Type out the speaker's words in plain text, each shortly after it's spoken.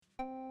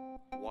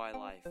Why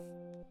Life?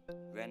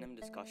 Random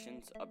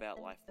discussions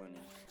about life learning.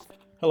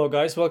 Hello,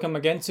 guys. Welcome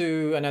again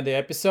to another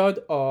episode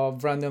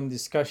of Random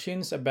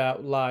Discussions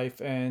about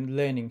Life and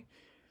Learning.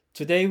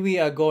 Today, we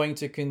are going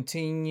to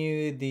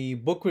continue the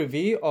book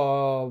review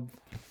of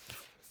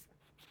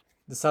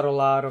The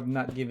Subtle Art of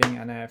Not Giving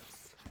an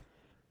F,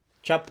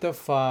 Chapter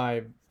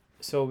 5.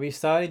 So, we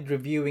started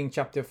reviewing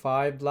Chapter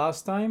 5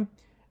 last time,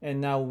 and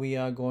now we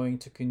are going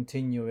to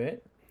continue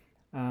it.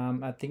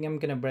 I think I'm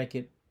going to break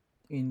it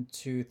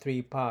into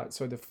three parts.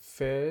 So, the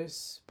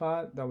first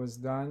part that was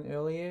done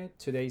earlier,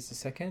 today is the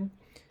second.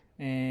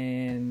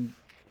 And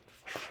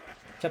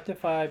chapter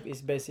 5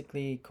 is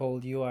basically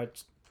called You Are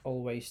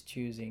Always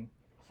Choosing.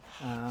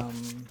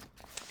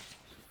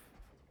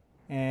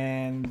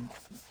 And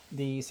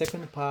the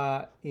second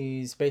part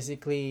is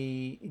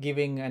basically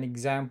giving an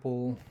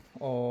example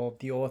of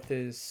the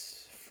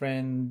author's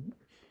friend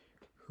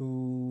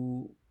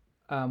who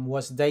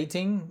was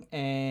dating,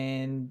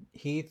 and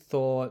he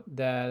thought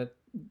that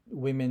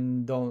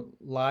women don't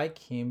like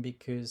him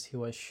because he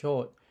was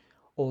short,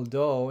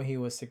 although he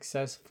was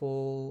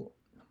successful,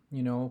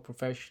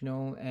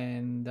 professional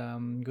and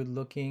good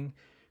looking.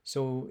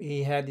 So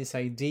he had this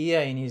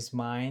idea in his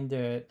mind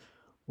that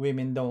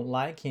women don't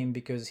like him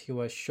because he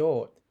was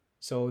short.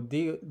 So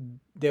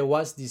there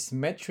was this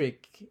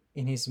metric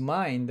in his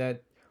mind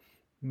that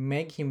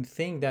make him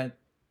think that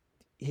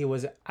he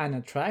was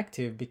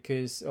unattractive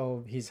because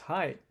of his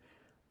height.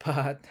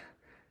 But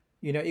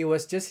it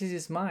was just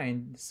his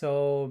mind.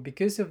 So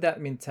because of that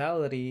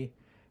mentality,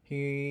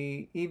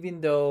 he,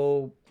 even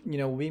though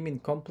women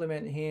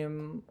compliment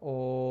him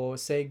or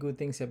say good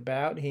things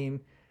about him,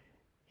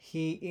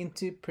 he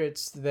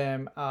interprets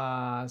them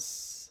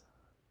as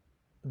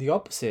the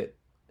opposite.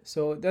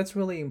 So that's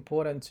really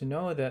important to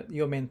know that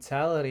your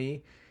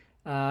mentality,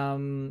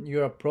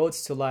 your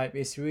approach to life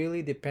is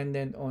really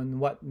dependent on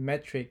what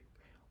metric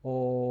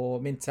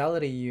or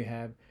mentality you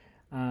have.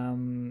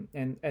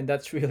 And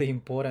that's really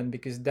important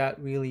because that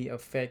really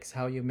affects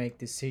how you make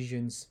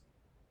decisions.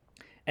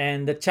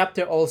 And the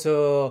chapter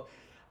also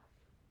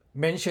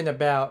mentioned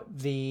about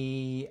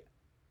the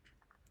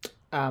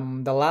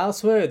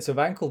last words of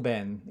Uncle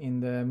Ben in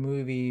the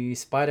movie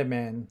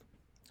Spider-Man,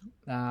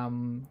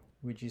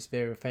 which is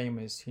very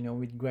famous.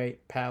 With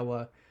great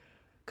power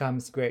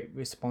comes great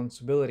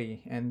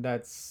responsibility, and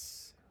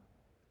that's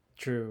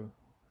true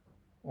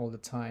all the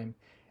time.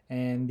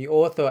 And the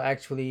author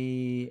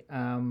actually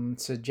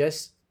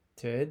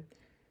suggested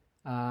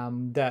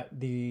that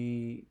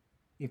the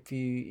if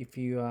you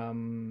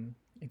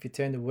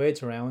turn the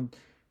words around,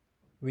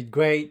 with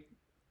great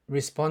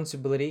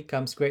responsibility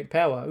comes great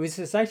power, which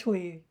is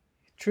actually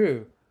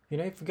true.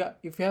 If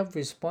you have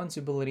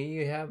responsibility,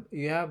 you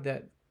have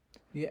that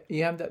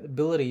you have that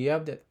ability, you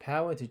have that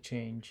power to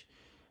change.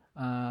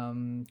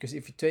 Because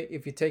if you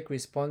take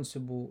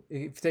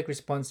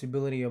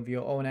responsibility of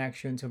your own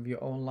actions, of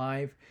your own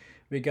life,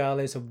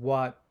 regardless of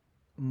what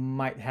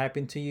might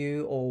happen to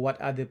you or what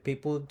other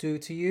people do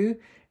to you,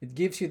 it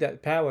gives you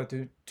that power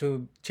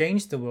to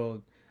change the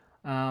world.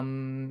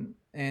 And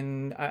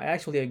I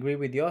actually agree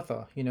with the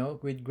author.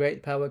 With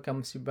great power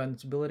comes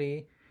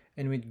responsibility,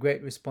 and with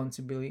great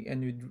responsibility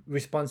and with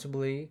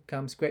responsibility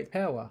comes great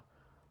power.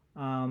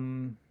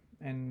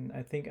 And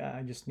I think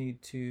I just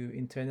need to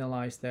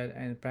internalize that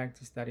and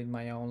practice that in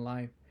my own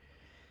life.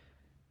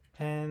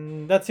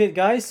 And that's it,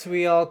 guys.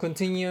 We'll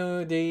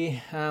continue the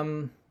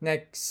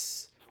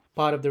next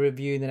part of the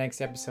review in the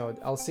next episode.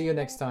 I'll see you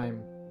next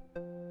time.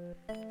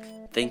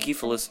 Thank you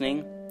for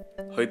listening.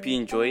 Hope you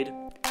enjoyed.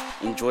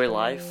 Enjoy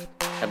life.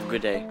 Have a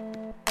good day.